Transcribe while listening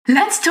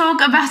Let's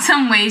talk about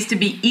some ways to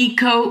be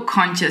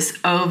eco-conscious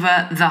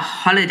over the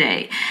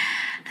holiday.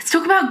 Let's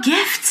talk about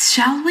gifts,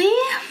 shall we?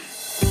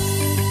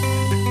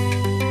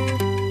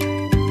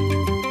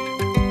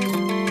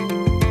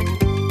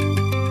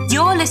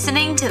 You're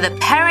listening to the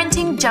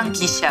Parenting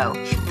Junkie Show,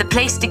 the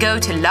place to go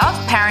to love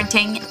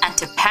parenting and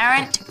to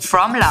parent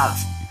from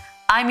love.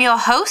 I'm your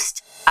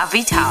host,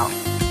 Avital.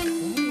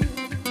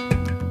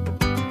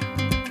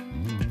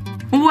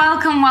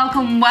 Welcome.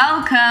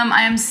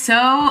 I am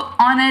so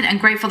honored and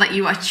grateful that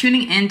you are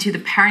tuning in to the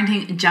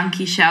Parenting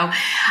Junkie Show.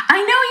 I know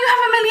you have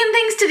a million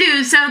things to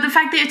do, so the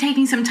fact that you're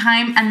taking some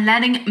time and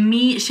letting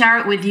me share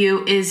it with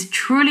you is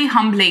truly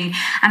humbling,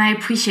 and I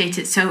appreciate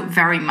it so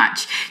very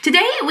much.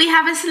 Today, we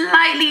have a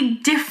slightly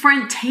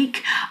different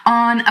take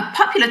on a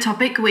popular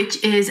topic,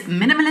 which is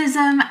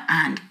minimalism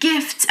and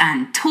gifts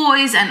and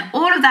toys and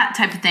all of that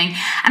type of thing.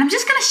 And I'm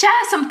just going to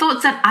share some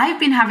thoughts that I've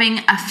been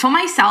having for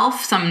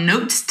myself, some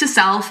notes to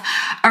self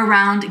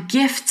around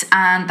gifts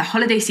and the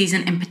holiday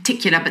season in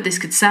particular, but this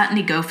could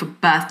certainly go for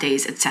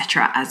birthdays,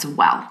 etc. as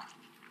well.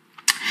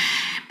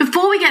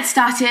 Before we get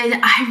started,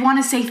 I want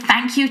to say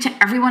thank you to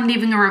everyone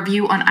leaving a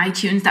review on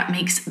iTunes. That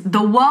makes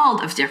the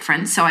world of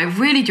difference, so I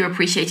really do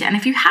appreciate it. And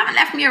if you haven't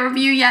left me a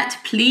review yet,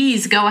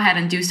 please go ahead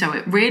and do so.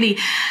 It really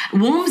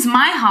warms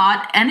my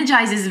heart,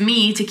 energizes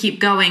me to keep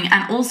going,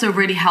 and also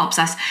really helps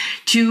us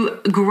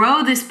to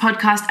grow this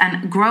podcast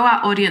and grow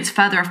our audience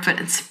further afoot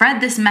and spread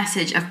this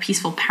message of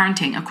peaceful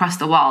parenting across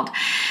the world.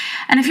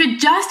 And if you're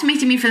just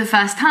meeting me for the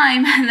first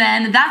time,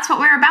 then that's what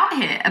we're about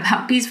here,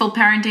 about peaceful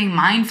parenting,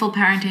 mindful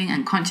parenting,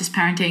 and conscious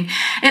parenting.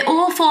 It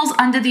all falls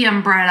under the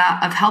umbrella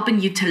of helping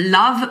you to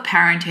love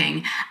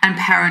parenting and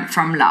parent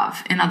from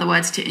love. In other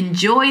words, to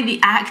enjoy the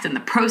act and the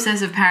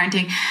process of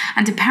parenting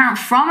and to parent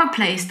from a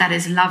place that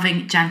is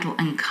loving, gentle,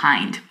 and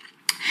kind.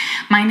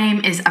 My name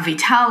is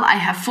Avital. I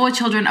have 4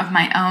 children of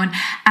my own,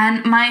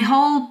 and my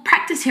whole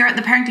practice here at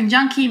the Parenting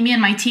Junkie, me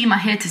and my team are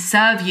here to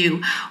serve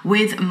you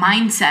with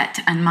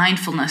mindset and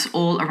mindfulness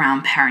all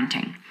around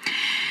parenting.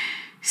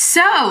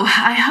 So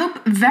I hope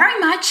very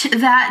much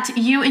that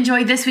you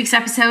enjoyed this week's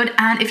episode,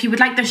 and if you would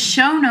like the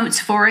show notes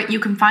for it, you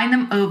can find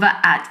them over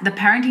at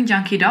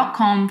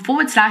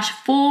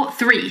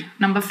theparentingjunkie.com/43,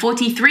 number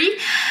 43.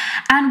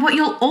 And what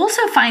you'll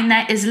also find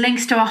there is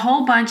links to a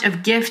whole bunch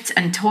of gifts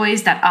and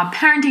toys that are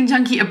Parenting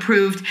Junkie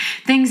approved,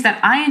 things that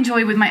I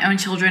enjoy with my own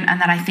children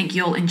and that I think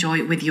you'll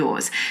enjoy with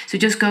yours. So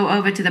just go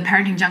over to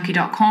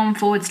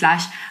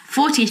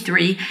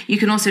theparentingjunkie.com/43. You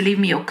can also leave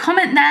me your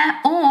comment there,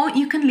 or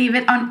you can leave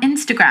it on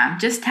Instagram.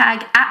 Just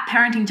tag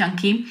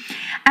 @parentingjunkie.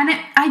 And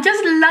I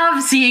just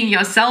love seeing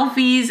your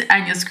selfies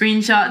and your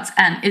screenshots,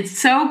 and it's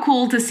so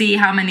cool to see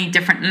how many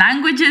different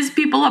languages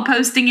people are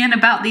posting in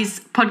about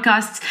these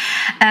podcasts.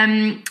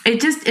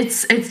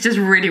 It's just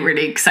really,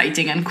 really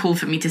exciting and cool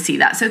for me to see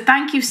that. So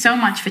thank you so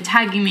much for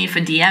tagging me, for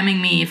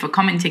DMing me, for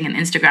commenting on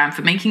Instagram,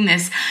 for making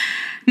this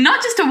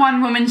not just a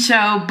one-woman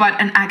show, but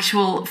an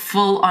actual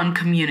full-on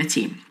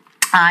community.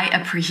 I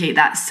appreciate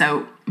that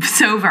so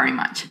very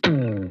much.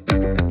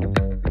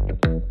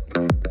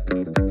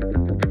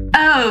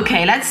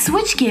 Okay, let's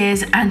switch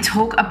gears and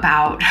talk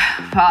about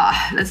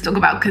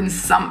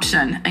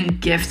consumption and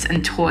gifts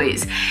and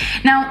toys.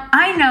 Now,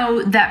 I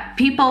know that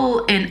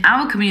people in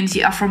our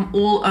community are from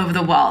all over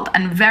the world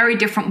and very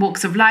different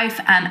walks of life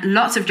and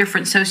lots of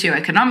different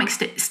socioeconomic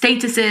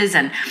statuses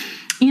and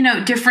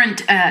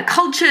different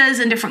cultures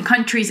and different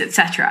countries,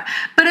 etc.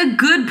 But a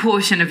good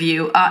portion of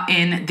you are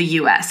in the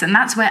US, and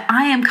that's where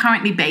I am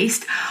currently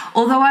based,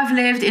 although I've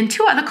lived in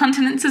 2 other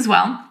continents as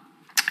well.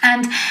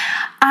 And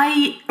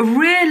I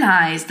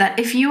realize that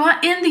if you are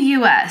in the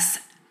US,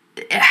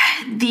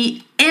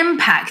 the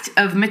impact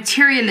of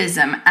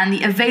materialism and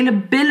the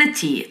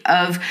availability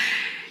of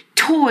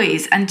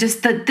toys and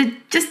just the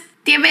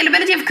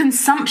availability of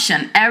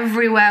consumption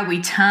everywhere we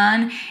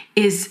turn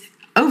is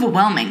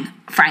overwhelming,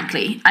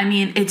 frankly. I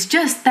mean, it's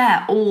just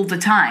there all the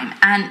time,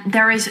 and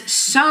there is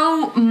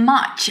so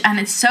much, and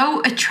it's so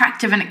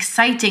attractive and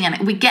exciting, and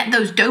we get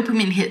those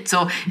dopamine hits,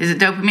 or is it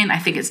dopamine? I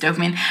think it's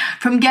dopamine,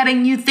 from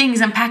getting new things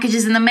and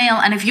packages in the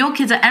mail. And if your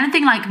kids are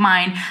anything like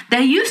mine,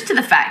 they're used to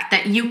the fact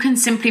that you can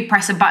simply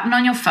press a button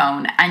on your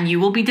phone and you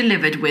will be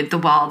delivered with the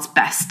world's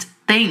best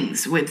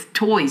things, with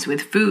toys,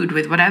 with food,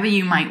 with whatever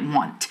you might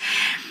want.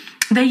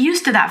 They're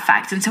used to that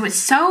fact, and so it's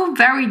so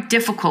very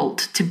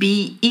difficult to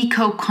be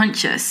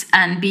eco-conscious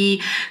and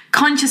be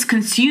conscious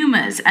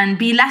consumers and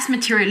be less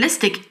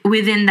materialistic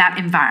within that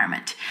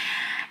environment.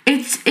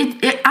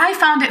 I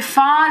found it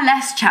far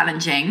less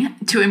challenging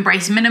to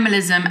embrace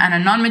minimalism and a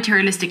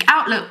non-materialistic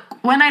outlook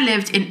when I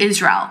lived in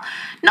Israel.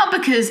 Not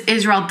because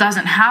Israel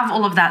doesn't have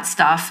all of that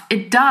stuff.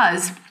 It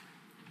does.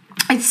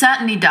 It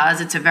certainly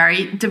does. It's a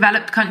very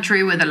developed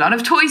country with a lot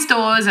of toy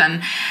stores,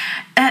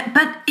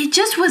 but it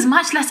just was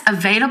much less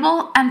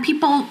available, and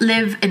people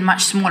live in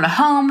much smaller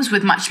homes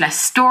with much less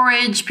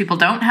storage. People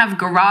don't have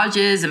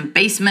garages and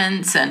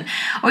basements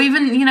or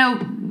even,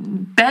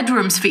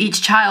 bedrooms for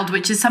each child,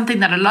 which is something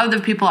that a lot of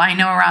the people I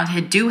know around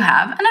here do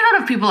have. And a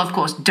lot of people, of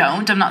course,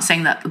 don't. I'm not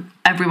saying that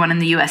everyone in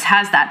the US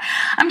has that.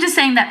 I'm just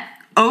saying that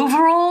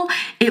overall,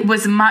 it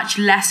was much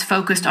less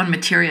focused on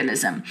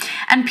materialism.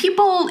 And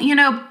people,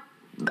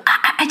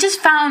 I just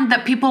found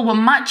that people were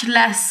much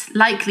less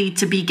likely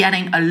to be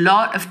getting a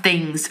lot of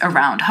things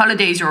around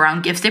holidays or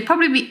around gifts. They'd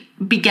probably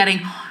be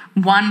getting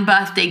one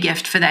birthday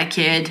gift for their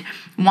kid,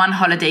 one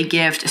holiday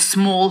gift, a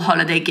small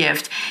holiday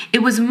gift. It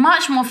was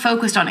much more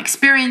focused on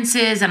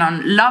experiences and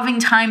on loving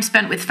time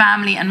spent with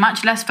family, and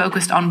much less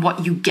focused on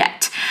what you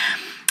get.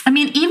 I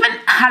mean, even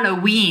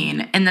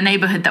Halloween in the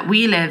neighborhood that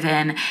we live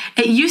in,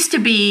 it used to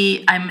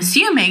be, I'm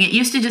assuming, it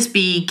used to just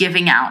be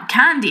giving out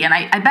candy. And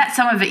I bet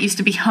some of it used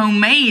to be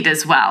homemade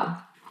as well.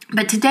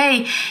 But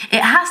today,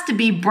 it has to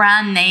be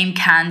brand name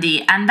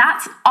candy, and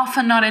that's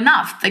often not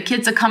enough. The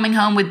kids are coming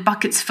home with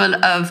buckets full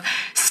of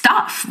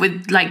stuff,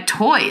 with like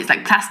toys,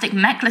 like plastic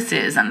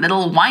necklaces and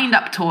little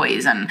wind-up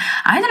toys, and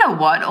I don't know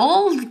what,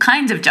 all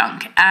kinds of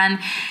junk. And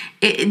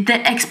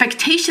the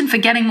expectation for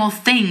getting more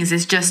things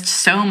is just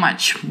so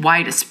much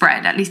wider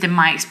spread, at least in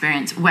my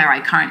experience where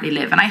I currently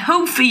live. And I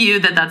hope for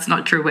you that that's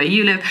not true where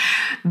you live.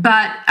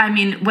 But I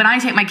mean, when I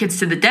take my kids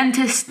to the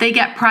dentist, they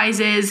get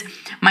prizes.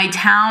 My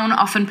town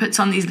often puts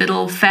on these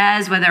little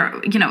fairs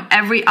where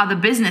every other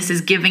business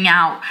is giving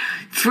out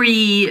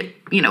free,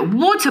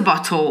 water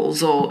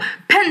bottles or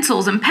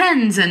pencils and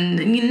pens and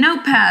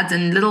notepads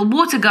and little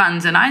water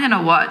guns and I don't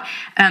know what,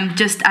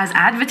 just as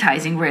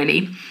advertising,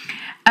 really.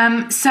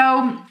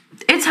 So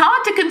it's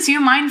hard to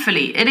consume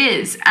mindfully. It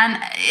is.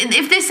 And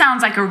if this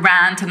sounds like a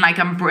rant and like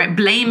I'm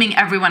blaming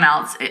everyone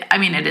else, it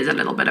is a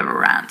little bit of a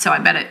rant. So I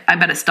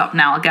better stop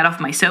now. I'll get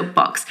off my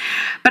soapbox.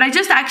 But I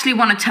just actually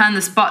want to turn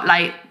the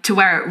spotlight to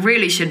where it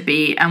really should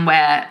be and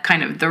where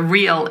kind of the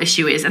real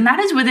issue is. And that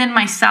is within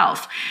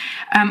myself.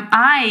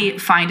 I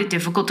find it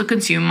difficult to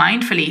consume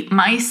mindfully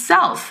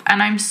myself.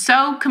 And I'm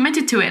so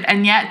committed to it.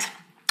 And yet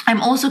I'm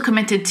also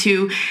committed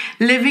to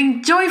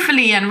living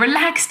joyfully and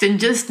relaxed and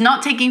just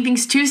not taking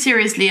things too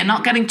seriously and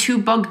not getting too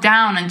bogged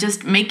down and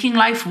just making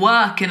life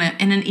work in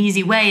an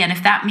easy way. And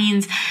if that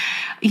means,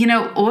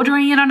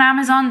 ordering it on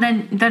Amazon,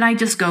 then I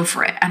just go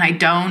for it. And I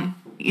don't,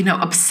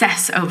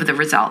 obsess over the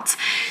results.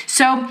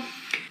 So,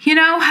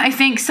 I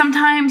think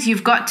sometimes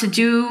you've got to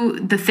do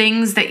the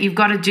things that you've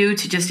got to do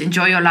to just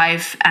enjoy your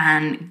life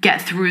and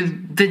get through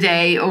the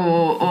day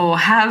or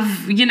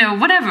have,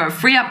 whatever,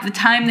 free up the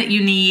time that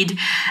you need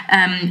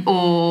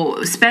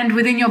or spend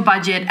within your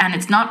budget. And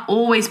it's not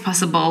always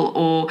possible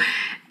or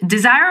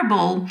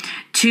desirable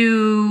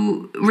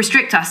to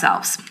restrict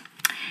ourselves.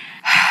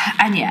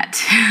 And yet,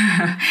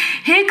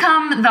 here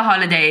come the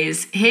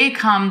holidays, here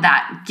come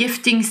that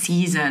gifting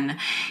season,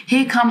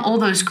 here come all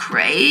those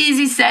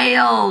crazy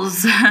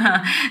sales,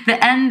 the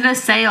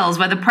endless sales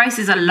where the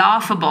prices are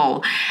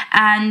laughable,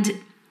 and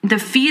the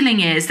feeling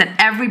is that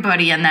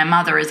everybody and their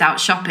mother is out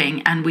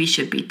shopping and we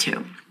should be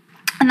too.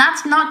 And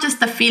that's not just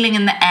the feeling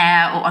in the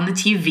air or on the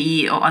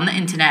TV or on the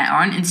internet or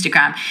on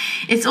Instagram.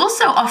 It's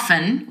also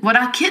often what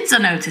our kids are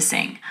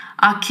noticing.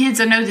 Our kids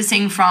are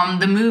noticing from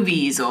the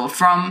movies or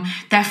from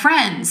their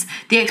friends,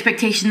 the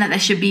expectation that there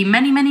should be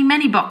many, many,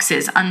 many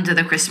boxes under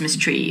the Christmas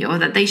tree, or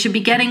that they should be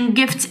getting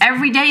gifts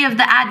every day of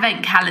the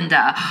Advent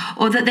calendar,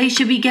 or that they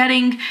should be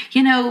getting,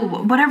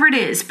 whatever it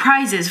is,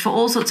 prizes for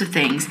all sorts of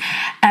things.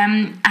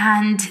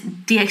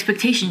 And the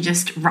expectation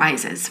just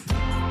rises.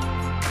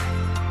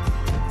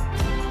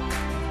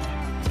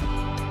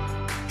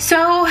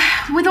 So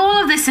with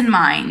all of this in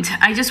mind,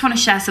 I just want to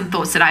share some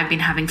thoughts that I've been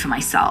having for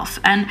myself.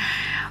 And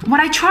what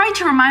I try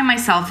to remind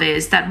myself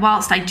is that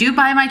whilst I do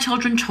buy my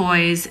children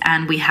toys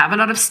and we have a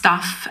lot of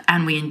stuff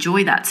and we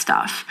enjoy that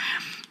stuff,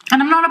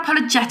 and I'm not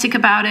apologetic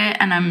about it,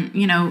 and I'm,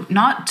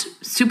 not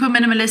super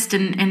minimalist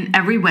in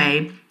every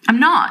way. I'm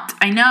not,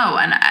 I know,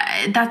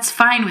 and that's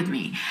fine with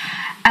me.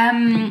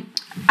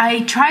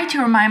 I try to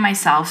remind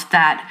myself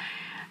that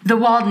the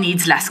world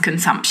needs less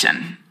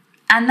consumption.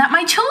 And that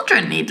my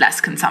children need less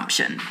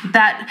consumption,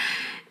 that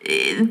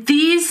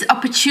these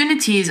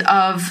opportunities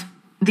of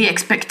the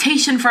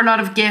expectation for a lot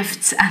of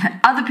gifts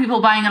and other people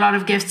buying a lot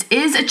of gifts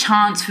is a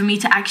chance for me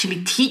to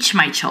actually teach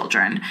my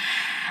children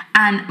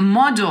and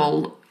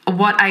model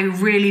what I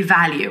really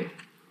value.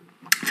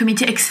 For me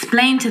to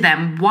explain to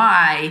them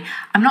why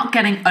I'm not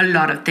getting a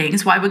lot of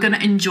things, why we're going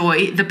to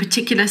enjoy the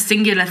particular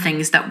singular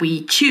things that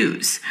we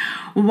choose,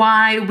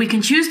 why we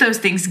can choose those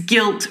things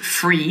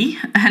guilt-free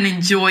and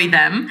enjoy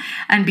them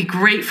and be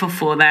grateful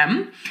for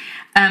them,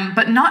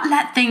 but not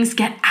let things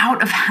get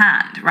out of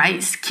hand,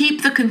 right?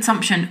 Keep the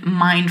consumption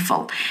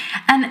mindful.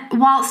 And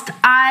whilst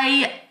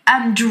I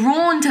am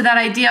drawn to that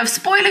idea of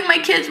spoiling my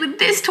kids with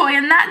this toy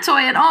and that toy,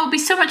 and it'll be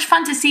so much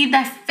fun to see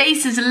their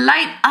faces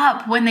light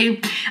up when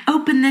they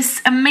open this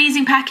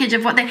amazing package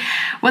of what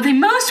they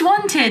most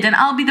wanted, and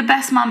I'll be the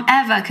best mom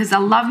ever because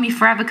they'll love me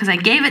forever because I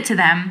gave it to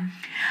them.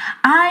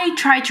 I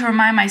try to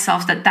remind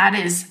myself that that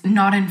is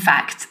not in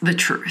fact the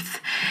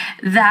truth,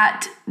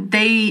 that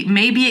they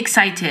may be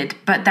excited,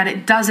 but that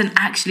it doesn't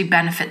actually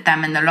benefit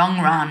them in the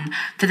long run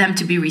for them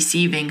to be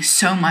receiving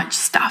so much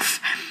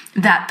stuff.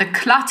 That the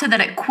clutter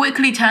that it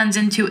quickly turns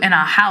into in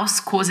our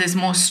house causes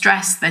more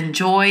stress than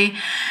joy,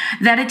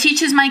 that it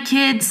teaches my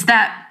kids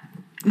that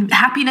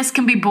happiness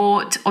can be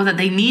bought or that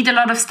they need a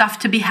lot of stuff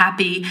to be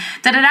happy,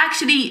 that it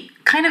actually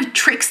kind of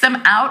tricks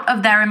them out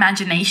of their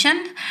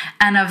imagination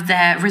and of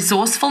their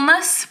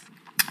resourcefulness.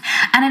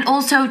 And it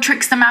also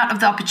tricks them out of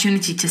the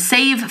opportunity to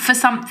save for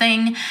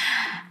something,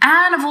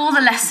 and of all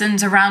the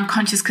lessons around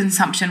conscious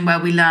consumption where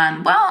we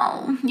learn,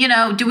 well,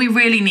 do we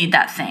really need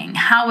that thing?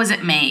 How was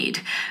it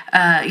made?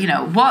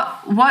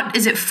 What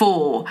is it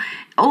for?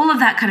 All of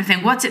that kind of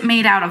thing. What's it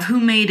made out of? Who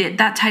made it?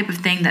 That type of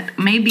thing that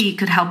maybe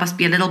could help us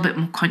be a little bit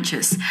more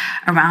conscious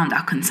around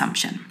our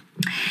consumption.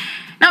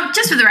 Now,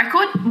 just for the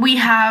record, we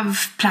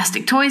have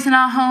plastic toys in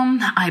our home.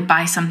 I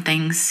buy some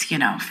things,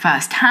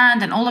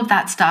 firsthand and all of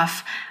that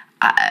stuff.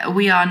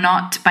 We are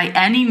not by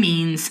any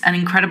means an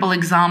incredible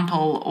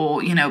example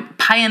or,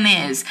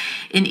 pioneers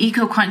in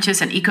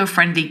eco-conscious and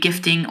eco-friendly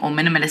gifting or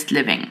minimalist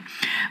living.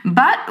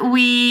 But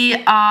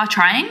we are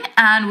trying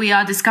and we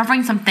are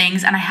discovering some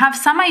things, and I have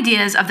some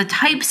ideas of the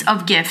types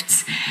of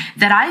gifts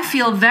that I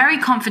feel very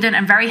confident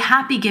and very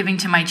happy giving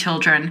to my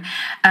children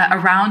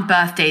around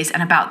birthdays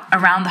and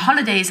around the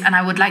holidays, and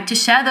I would like to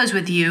share those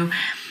with you.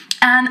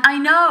 And I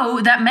know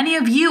that many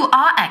of you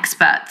are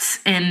experts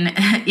in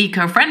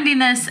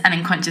eco-friendliness and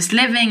in conscious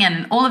living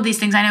and all of these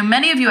things. I know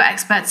many of you are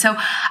experts, so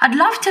I'd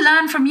love to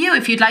learn from you.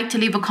 If you'd like to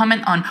leave a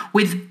comment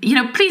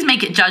please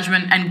make it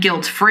judgment and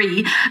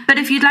guilt-free. But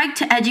if you'd like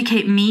to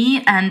educate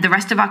me and the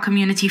rest of our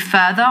community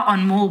further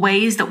on more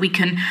ways that we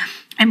can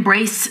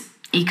embrace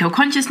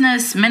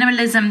eco-consciousness,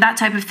 minimalism, that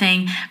type of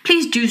thing,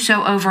 please do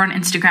so over on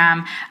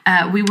Instagram.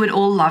 We would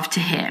all love to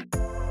hear.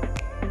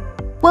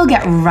 We'll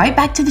get right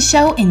back to the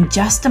show in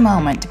just a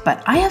moment,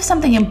 but I have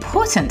something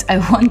important I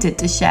wanted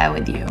to share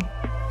with you.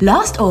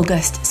 Last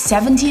August,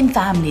 17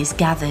 families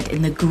gathered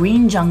in the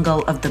green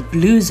jungle of the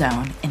Blue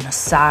Zone in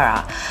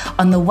Osara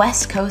on the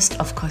west coast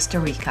of Costa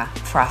Rica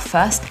for our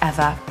first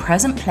ever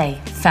present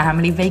play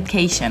family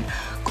vacation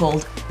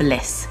called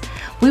Bliss.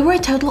 We were a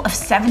total of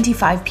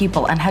 75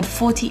 people and had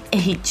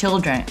 48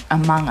 children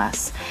among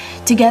us.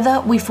 Together,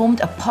 we formed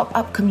a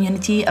pop-up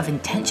community of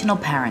intentional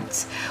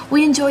parents.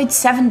 We enjoyed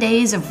 7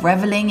 days of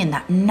reveling in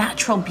that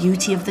natural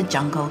beauty of the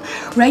jungle,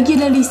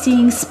 regularly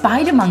seeing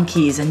spider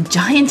monkeys and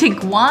giant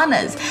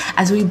iguanas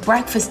as we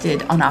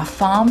breakfasted on our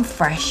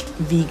farm-fresh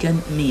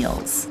vegan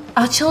meals.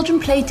 Our children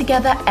played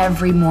together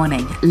every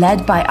morning,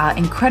 led by our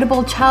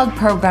incredible child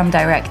program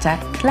director,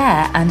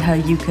 Claire, and her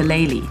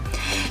ukulele.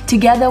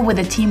 Together with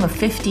a team of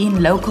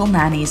 15 local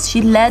nannies,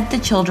 she led the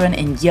children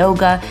in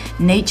yoga,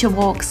 nature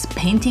walks,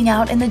 painting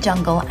out in the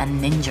jungle, and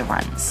ninja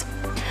runs.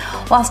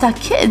 Whilst our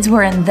kids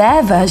were in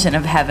their version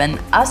of heaven,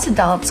 us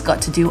adults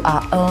got to do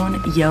our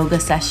own yoga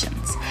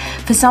sessions.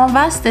 For some of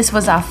us, this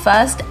was our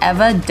first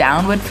ever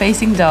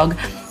downward-facing dog,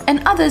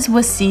 and others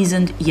were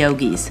seasoned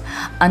yogis.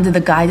 Under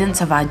the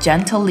guidance of our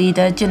gentle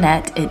leader,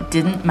 Jeanette, it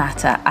didn't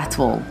matter at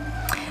all.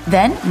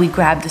 Then we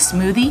grabbed a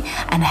smoothie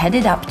and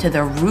headed up to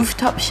the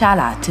rooftop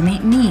shala to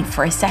meet me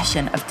for a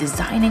session of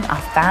designing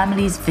our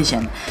family's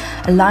vision,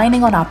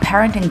 aligning on our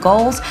parenting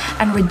goals,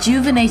 and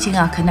rejuvenating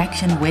our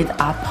connection with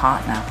our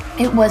partner.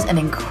 It was an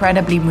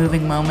incredibly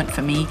moving moment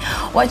for me,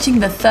 watching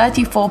the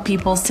 34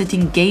 people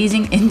sitting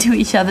gazing into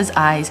each other's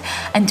eyes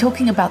and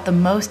talking about the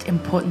most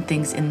important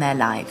things in their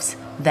lives,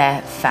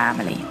 their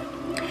family.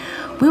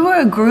 We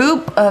were a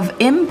group of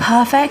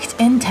imperfect,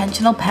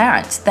 intentional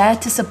parents there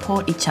to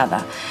support each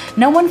other.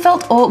 No one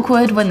felt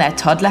awkward when their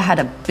toddler had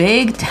a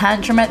big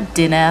tantrum at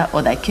dinner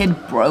or their kid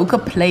broke a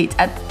plate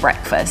at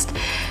breakfast.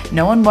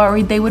 No one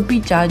worried they would be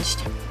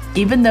judged.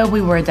 Even though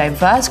we were a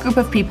diverse group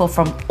of people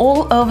from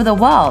all over the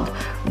world,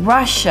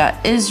 Russia,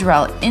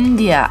 Israel,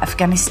 India,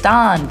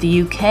 Afghanistan,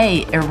 the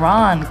UK,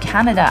 Iran,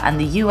 Canada, and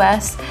the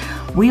US,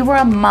 we were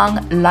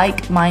among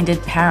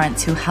like-minded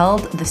parents who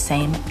held the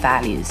same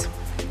values.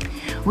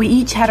 We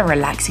each had a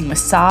relaxing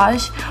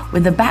massage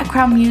with the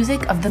background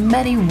music of the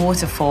many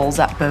waterfalls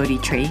at Bodhi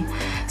Tree.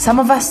 Some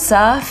of us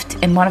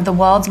surfed in one of the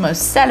world's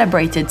most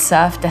celebrated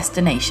surf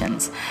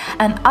destinations,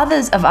 and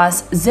others of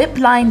us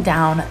zip-lined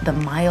down the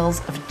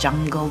miles of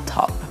jungle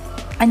top.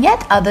 And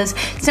yet others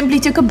simply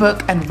took a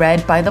book and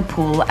read by the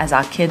pool as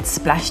our kids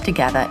splashed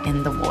together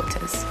in the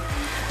waters.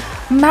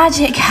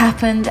 Magic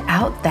happened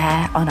out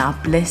there on our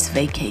Bliss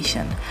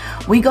vacation.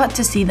 We got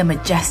to see the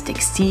majestic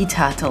sea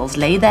turtles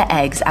lay their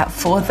eggs at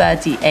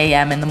 4:30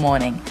 a.m. in the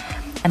morning.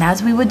 And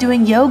as we were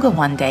doing yoga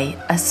one day,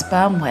 a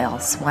sperm whale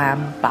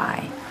swam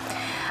by.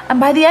 And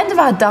by the end of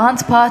our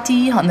dance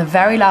party on the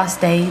very last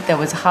day, there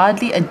was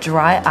hardly a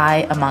dry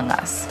eye among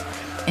us.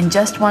 In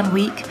just 1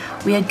 week,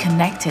 we had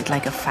connected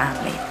like a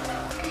family.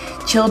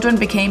 Children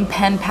became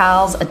pen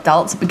pals,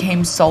 adults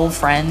became soul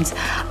friends.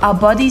 Our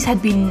bodies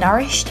had been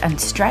nourished and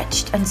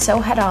stretched, and so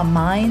had our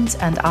minds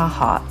and our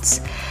hearts.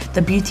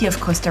 The beauty of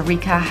Costa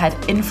Rica had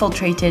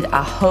infiltrated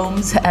our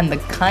homes, and the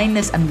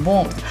kindness and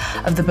warmth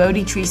of the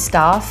Bodhi Tree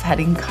staff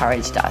had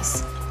encouraged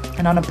us.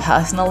 And on a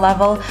personal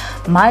level,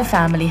 my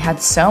family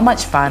had so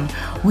much fun,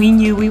 we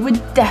knew we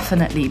would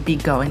definitely be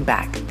going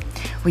back.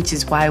 Which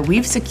is why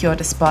we've secured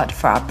a spot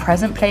for our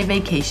present play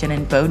vacation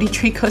in Bodhi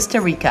Tree,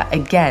 Costa Rica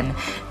again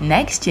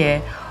next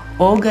year,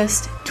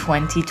 August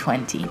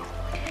 2020.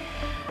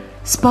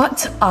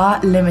 Spots are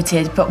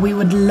limited, but we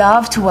would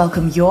love to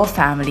welcome your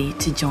family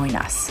to join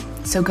us.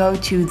 So go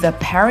to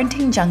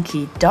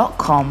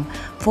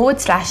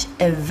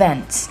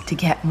theparentingjunkie.com/events to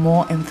get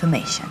more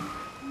information.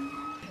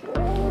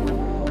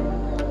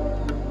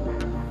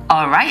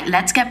 All right,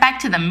 let's get back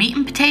to the meat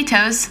and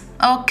potatoes,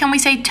 or can we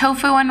say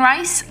tofu and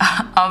rice,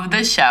 of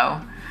the show.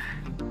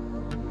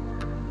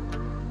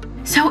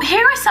 So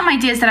here are some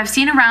ideas that I've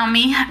seen around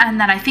me and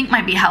that I think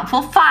might be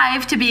helpful,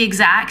 5 to be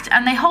exact,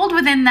 and they hold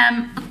within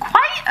them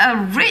quite a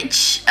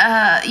rich,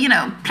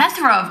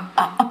 plethora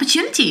of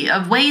opportunity,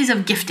 of ways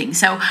of gifting.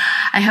 So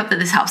I hope that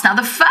this helps. Now,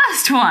 the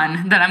first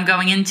one that I'm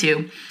going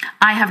into,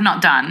 I have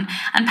not done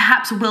and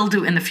perhaps will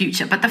do in the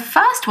future, but the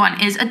first one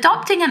is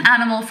adopting an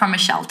animal from a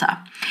shelter.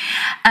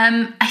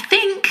 I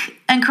think,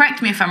 and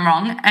correct me if I'm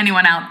wrong,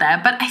 anyone out there,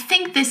 but I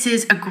think this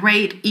is a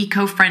great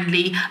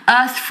eco-friendly,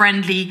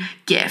 earth-friendly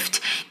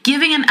gift.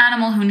 Giving an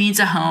animal who needs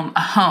a home.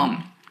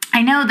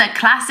 I know that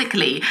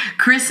classically,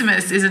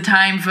 Christmas is a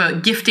time for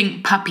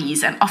gifting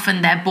puppies, and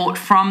often they're bought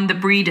from the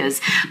breeders.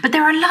 But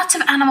there are lots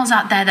of animals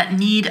out there that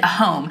need a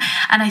home.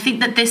 And I think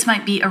that this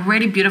might be a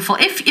really beautiful,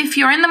 if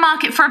you're in the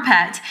market for a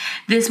pet,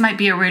 this might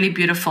be a really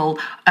beautiful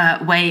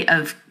way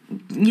of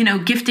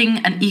gifting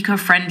an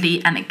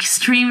eco-friendly and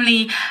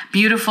extremely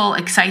beautiful,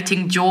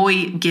 exciting,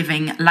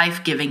 joy-giving,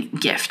 life-giving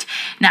gift.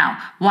 Now,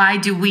 why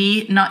do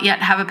we not yet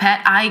have a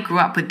pet? I grew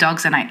up with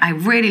dogs, and I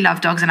really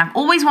love dogs, and I've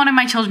always wanted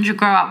my children to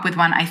grow up with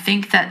one. I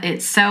think that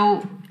it's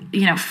so,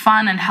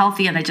 fun and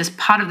healthy, and they're just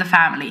part of the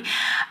family.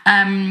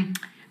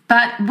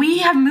 But we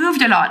have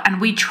moved a lot and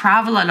we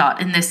travel a lot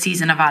in this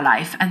season of our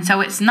life. And so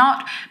it's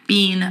not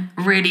been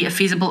really a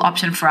feasible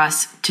option for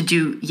us to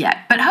do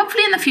yet. But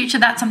hopefully in the future,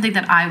 that's something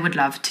that I would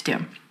love to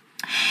do.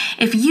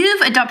 If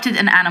you've adopted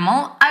an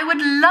animal, I would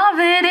love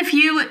it if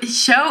you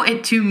show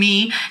it to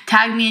me,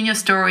 tag me in your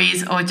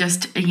stories, or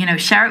just,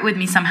 share it with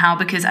me somehow,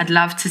 because I'd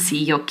love to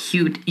see your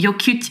cute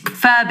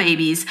fur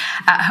babies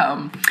at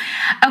home.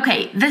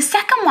 Okay, the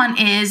second one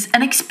is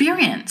an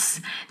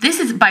experience. This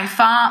is by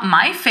far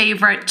my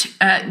favorite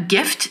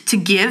gift to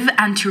give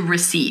and to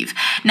receive.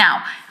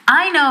 Now,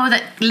 I know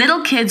that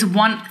little kids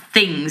want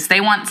things.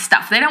 They want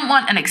stuff. They don't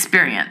want an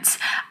experience.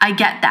 I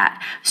get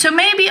that. So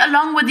maybe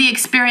along with the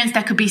experience,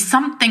 there could be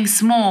something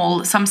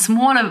small, some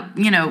smaller,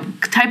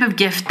 type of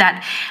gift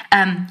that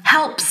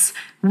helps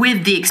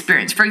with the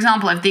experience. For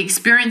example, if the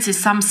experience is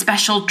some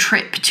special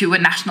trip to a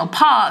national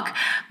park,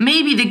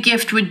 maybe the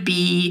gift would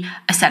be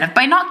a set of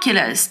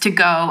binoculars to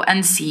go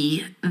and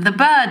see the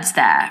birds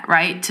there,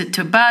 right?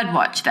 To bird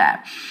watch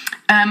there.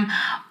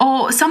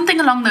 Or something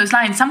along those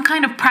lines, some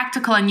kind of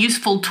practical and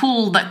useful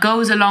tool that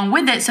goes along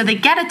with it, so they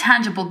get a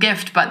tangible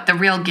gift, but the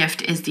real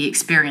gift is the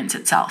experience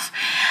itself.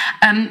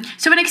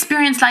 So an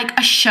experience like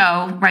a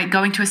show, right?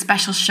 Going to a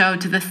special show,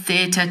 to the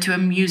theater, to a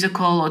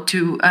musical, or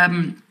to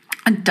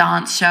a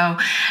dance show,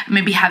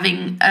 maybe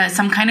having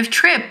some kind of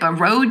trip, a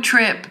road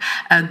trip,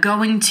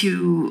 going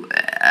to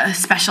a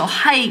special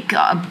hike,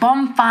 a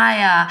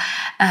bonfire,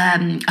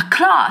 a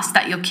class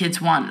that your kids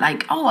want,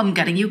 like, I'm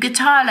getting you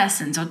guitar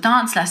lessons or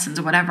dance lessons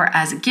or whatever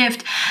as a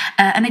gift,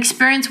 an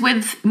experience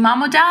with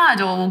mom or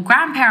dad or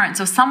grandparents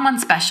or someone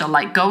special,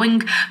 like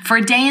going for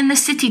a day in the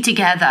city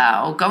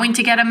together, or going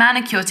to get a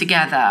manicure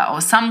together,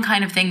 or some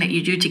kind of thing that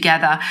you do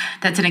together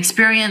that's an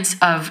experience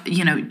of,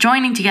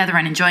 joining together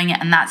and enjoying it,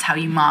 and that's how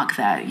you mark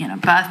their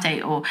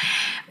birthday or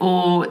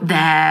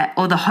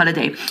the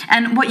holiday.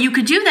 And what you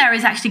could do there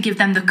is actually give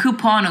them the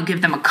coupon, or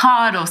give them a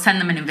card, or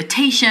send them an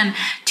invitation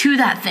to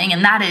that thing,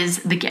 and that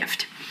is the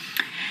gift.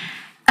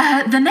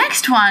 The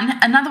next one,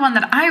 another one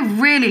that I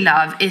really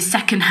love, is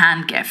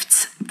secondhand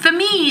gifts. For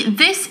me,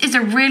 this is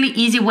a really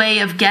easy way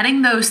of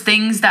getting those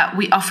things that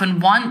we often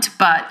want,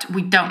 but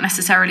we don't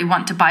necessarily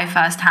want to buy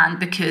firsthand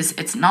because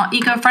it's not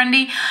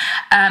eco-friendly,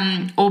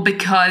 or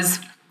because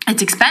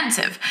it's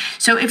expensive.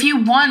 So if you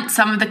want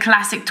some of the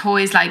classic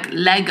toys like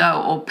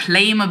Lego or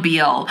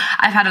Playmobil,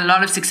 I've had a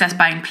lot of success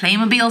buying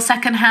Playmobil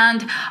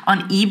secondhand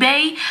on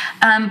eBay.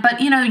 But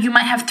you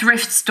might have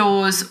thrift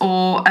stores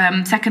or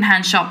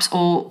secondhand shops,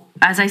 or,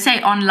 as I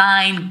say,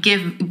 online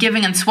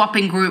giving and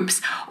swapping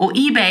groups or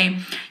eBay.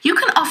 You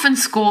can often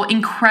score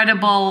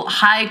incredible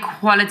high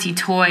quality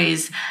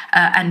toys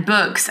and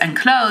books and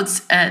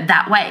clothes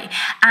that way.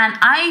 And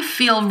I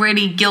feel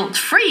really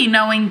guilt-free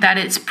knowing that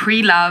it's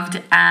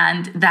pre-loved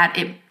and that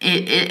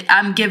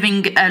I'm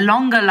giving a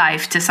longer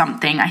life to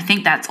something. I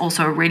think that's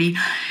also a really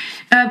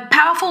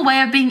powerful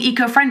way of being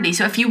eco-friendly.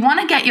 So if you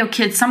want to get your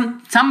kids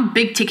some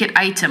big ticket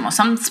item or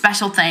some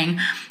special thing,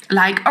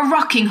 like a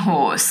rocking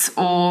horse,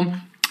 or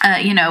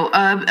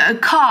a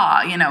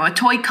car, a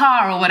toy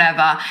car or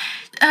whatever,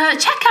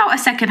 check out a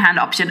secondhand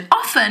option.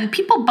 Often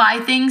people buy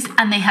things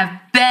and they have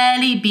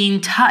barely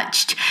been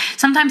touched.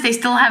 Sometimes they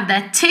still have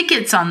their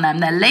tickets on them,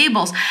 their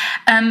labels,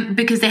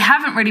 because they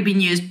haven't really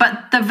been used.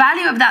 But the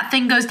value of that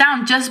thing goes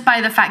down just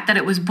by the fact that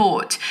it was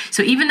bought.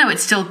 So even though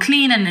it's still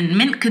clean and in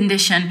mint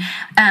condition,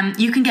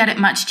 you can get it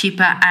much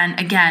cheaper. And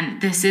again,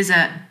 this is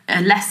a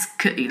less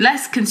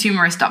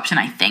consumerist option,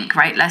 I think,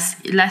 right? Less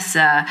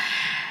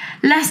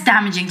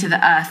damaging to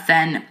the earth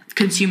than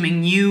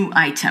consuming new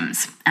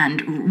items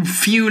and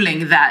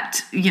fueling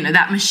that,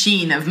 that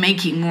machine of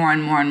making more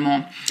and more and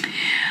more.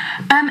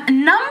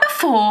 Number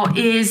 4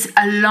 is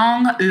a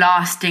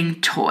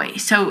long-lasting toy.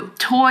 So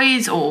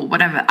toys or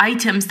whatever,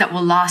 items that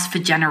will last for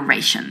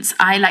generations.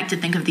 I like to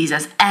think of these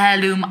as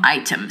heirloom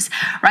items,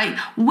 right?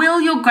 Will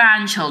your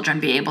grandchildren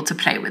be able to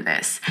play with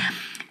this?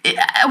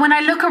 When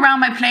I look around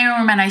my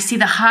playroom and I see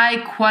the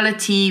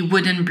high-quality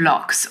wooden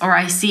blocks, or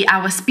I see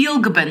our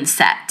Spielgeben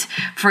set,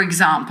 for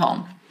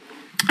example.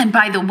 And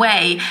by the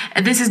way,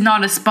 this is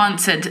not a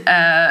sponsored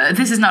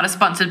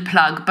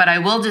plug, but I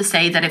will just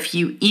say that if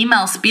you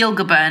email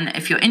Spielgeben,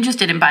 if you're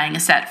interested in buying a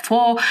set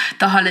for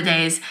the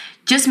holidays,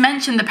 just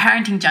mention the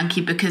Parenting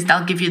Junkie, because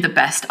they'll give you the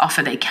best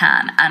offer they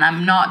can. And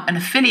I'm not an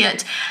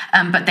affiliate,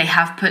 but they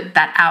have put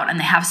that out and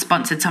they have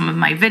sponsored some of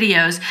my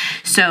videos.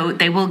 So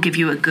they will give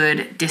you a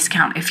good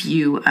discount if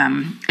you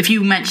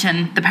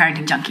mention the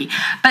Parenting Junkie.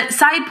 But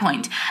side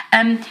point,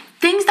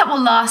 things that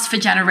will last for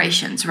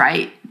generations,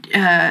 right?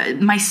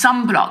 My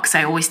sunblocks,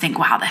 I always think,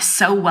 wow, they're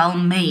so well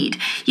made.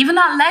 Even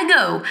our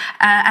Lego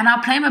and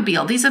our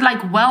Playmobil, these are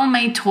like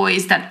well-made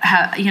toys that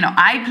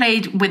I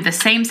played with the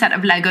same set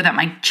of Lego that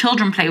my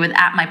children play with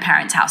at my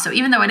parents' house. So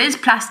even though it is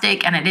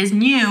plastic and it is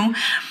new,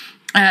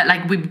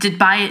 like we did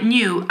buy it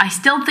new, I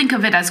still think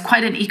of it as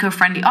quite an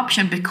eco-friendly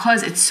option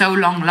because it's so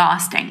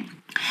long-lasting.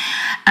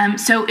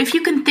 So if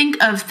you can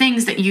think of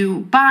things that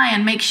you buy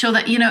and make sure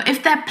that,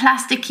 if they're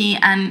plasticky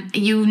and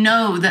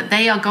that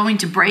they are going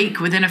to break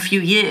within a few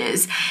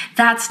years,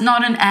 that's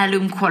not an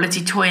heirloom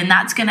quality toy and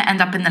that's going to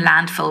end up in the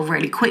landfill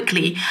really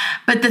quickly.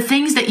 But the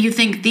things that you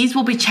think these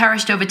will be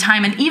cherished over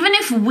time, and even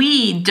if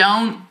we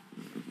don't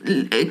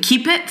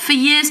keep it for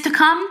years to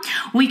come,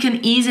 we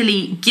can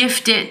easily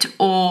gift it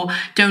or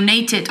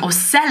donate it or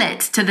sell it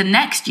to the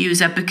next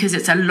user because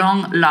it's a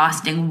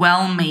long-lasting,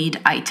 well-made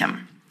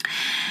item.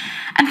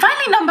 And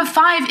finally, number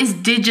 5 is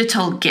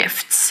digital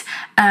gifts.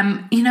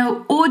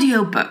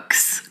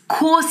 Audiobooks,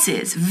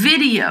 courses,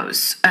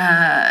 videos,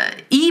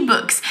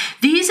 ebooks.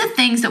 These are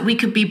things that we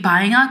could be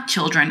buying our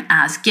children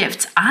as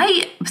gifts.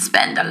 I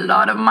spend a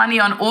lot of money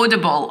on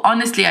Audible.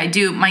 Honestly, I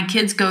do. My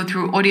kids go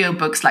through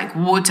audiobooks like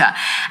water.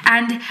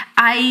 And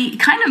I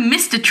kind of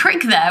missed a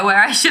trick there where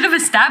I should have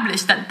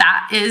established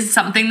that is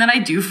something that I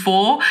do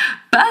for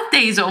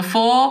birthdays or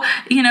for,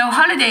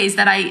 holidays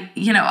that a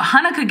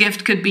Hanukkah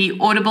gift could be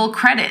Audible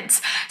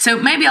credits. So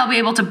maybe I'll be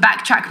able to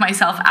backtrack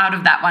myself out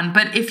of that one.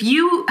 But if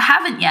you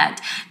haven't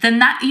yet, then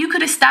that you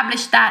could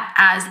establish that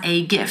as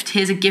a gift.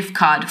 Here's a gift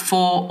card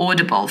for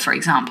Audible, for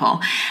example.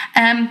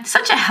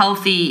 Such a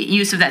healthy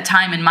use of their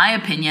time, in my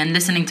opinion,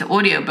 listening to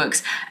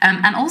audiobooks,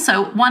 and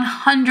also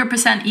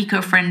 100%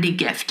 eco-friendly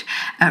gift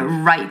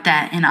right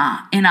there in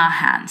our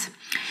hands.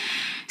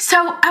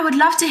 So I would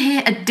love to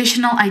hear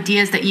additional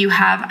ideas that you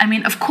have. I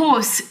mean, of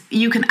course,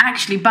 you can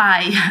actually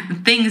buy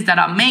things that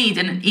are made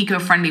in an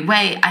eco-friendly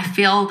way. I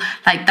feel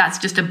like that's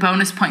just a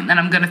bonus point that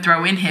I'm going to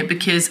throw in here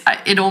because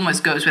it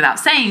almost goes without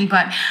saying,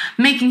 but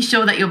making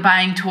sure that you're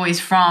buying toys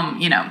from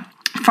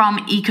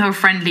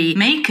eco-friendly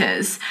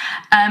makers.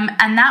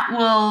 And that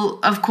will,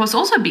 of course,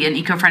 also be an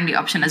eco-friendly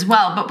option as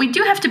well. But we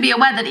do have to be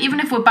aware that even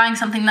if we're buying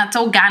something that's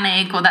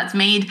organic or that's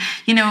made,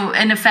 in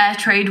a fair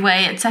trade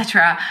way,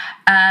 etc.,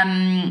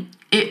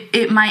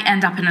 it might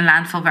end up in a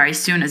landfill very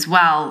soon as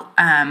well,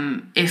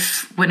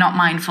 if we're not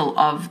mindful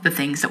of the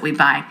things that we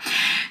buy.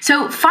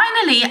 So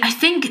finally, I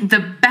think the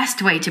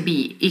best way to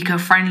be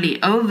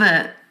eco-friendly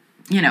over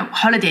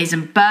holidays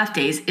and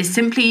birthdays is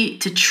simply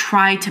to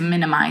try to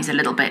minimize a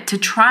little bit, to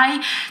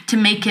try to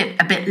make it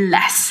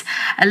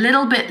a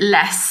little bit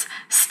less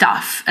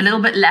stuff, a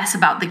little bit less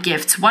about the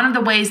gifts. One of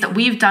the ways that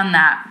we've done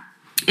that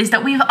is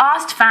that we've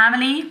asked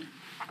family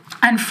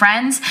and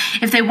friends,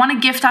 if they want to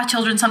gift our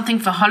children something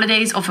for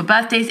holidays or for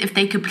birthdays, if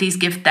they could please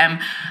give them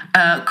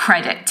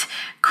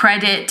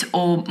credit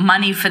or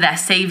money for their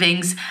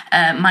savings,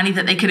 money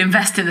that they could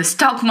invest in the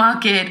stock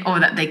market or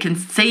that they can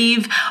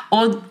save,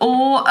 or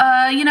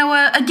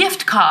a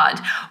gift card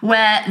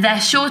where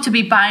they're sure to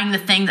be buying the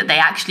thing that they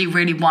actually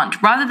really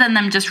want, rather than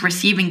them just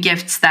receiving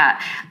gifts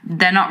that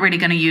they're not really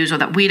going to use or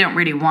that we don't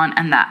really want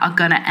and that are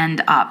going to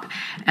end up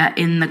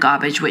in the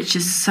garbage, which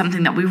is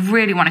something that we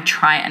really want to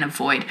try and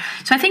avoid.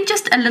 So I think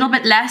just a little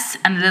bit less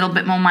and a little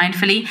bit more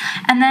mindfully,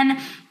 and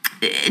then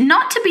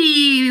not to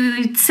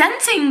be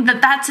sensing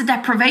that that's a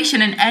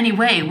deprivation in any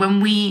way. When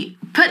we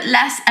put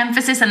less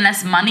emphasis and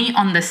less money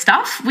on the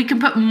stuff, we can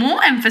put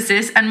more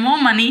emphasis and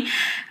more money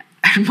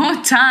and more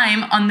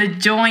time on the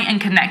joy and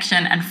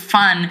connection and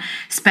fun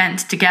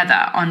spent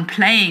together, on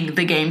playing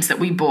the games that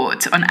we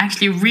bought, on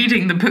actually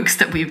reading the books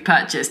that we've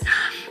purchased,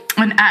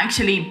 on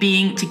actually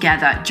being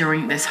together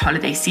during this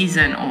holiday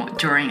season or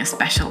during a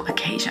special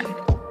occasion.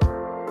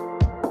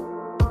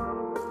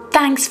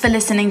 Thanks for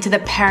listening to the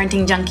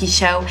Parenting Junkie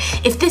Show.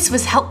 If this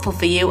was helpful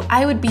for you,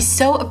 I would be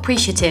so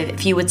appreciative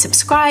if you would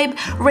subscribe,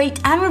 rate,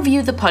 and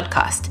review the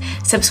podcast.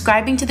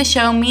 Subscribing to the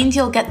show means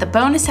you'll get the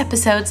bonus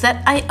episodes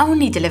that I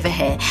only deliver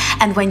here.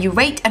 And when you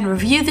rate and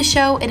review the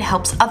show, it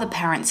helps other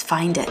parents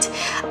find it.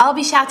 I'll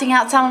be shouting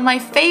out some of my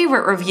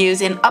favorite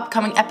reviews in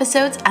upcoming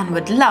episodes and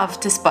would love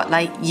to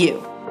spotlight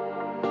you.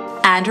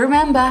 And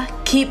remember,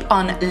 keep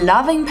on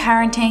loving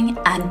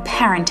parenting and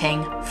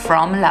parenting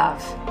from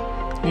love.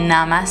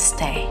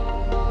 Namaste.